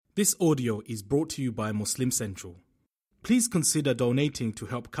This audio is brought to you by Muslim Central. Please consider donating to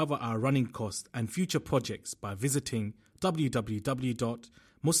help cover our running costs and future projects by visiting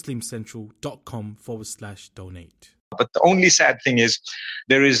www.muslimcentral.com/donate. But the only sad thing is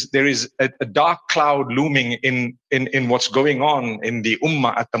there is a dark cloud looming in what's going on in the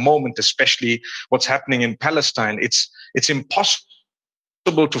Ummah at the moment, especially what's happening in Palestine. It's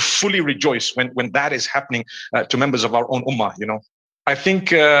impossible to fully rejoice when that is happening to members of our own Ummah, you know. I think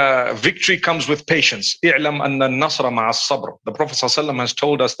victory comes with patience. اعلم أن النصر مع الصبر. The Prophet ﷺ has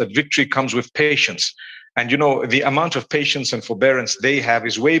told us that victory comes with patience. And, you know, the amount of patience and forbearance they have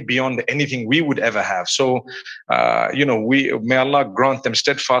is way beyond anything we would ever have. So, you know, may Allah grant them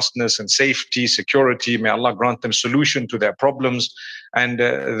steadfastness and safety, security. May Allah grant them solution to their problems. And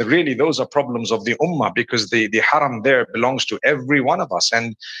really, those are problems of the Ummah, because the haram there belongs to every one of us.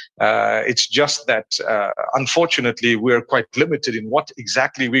 And it's just that, unfortunately, we're quite limited in what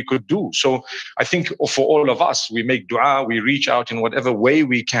exactly we could do. So I think for all of us, we make dua, we reach out in whatever way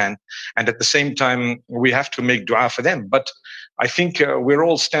we can. And at the same time, we have to make dua for them. But I think we're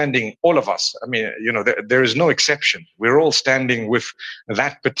all standing, all of us. I mean, you know, there is no exception. We're all standing with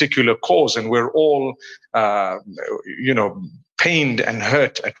that particular cause, and we're all, you know, pained and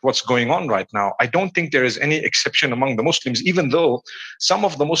hurt at what's going on right now. I don't think there is any exception among the Muslims, even though some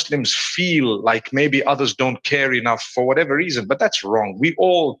of the Muslims feel like maybe others don't care enough for whatever reason, but that's wrong. We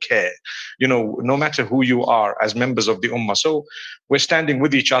all care, you know, no matter who you are as members of the Ummah. So we're standing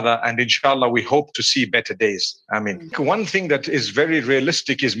with each other, and inshallah, we hope to see better days. I mean, one thing that is very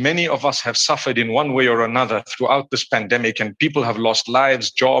realistic is many of us have suffered in one way or another throughout this pandemic, and people have lost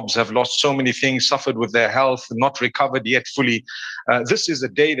lives, jobs, have lost so many things, suffered with their health, not recovered yet fully. This is a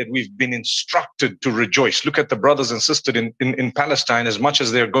day that we've been instructed to rejoice. Look at the brothers and sisters in Palestine, as much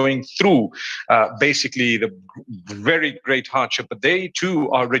as they're going through basically the very great hardship, but they too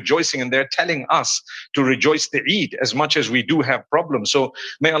are rejoicing, and they're telling us to rejoice the Eid as much as we do have problems. So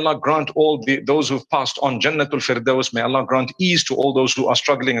may Allah grant all those who've passed on Jannatul Firdaus. May Allah grant ease to all those who are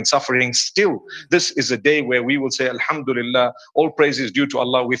struggling and suffering. Still, this is a day where we will say, Alhamdulillah, all praise is due to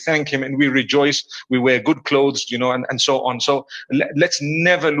Allah. We thank Him and we rejoice. We wear good clothes, you know, and so on. So let's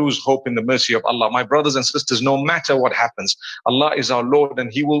never lose hope in the mercy of Allah. My brothers and sisters, no matter what happens, Allah is our Lord,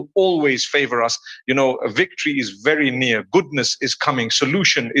 and He will always favor us. You know, victory is very near. Goodness is coming.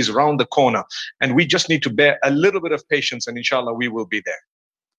 Solution is round the corner. And we just need to bear a little bit of patience, and inshallah, we will be there.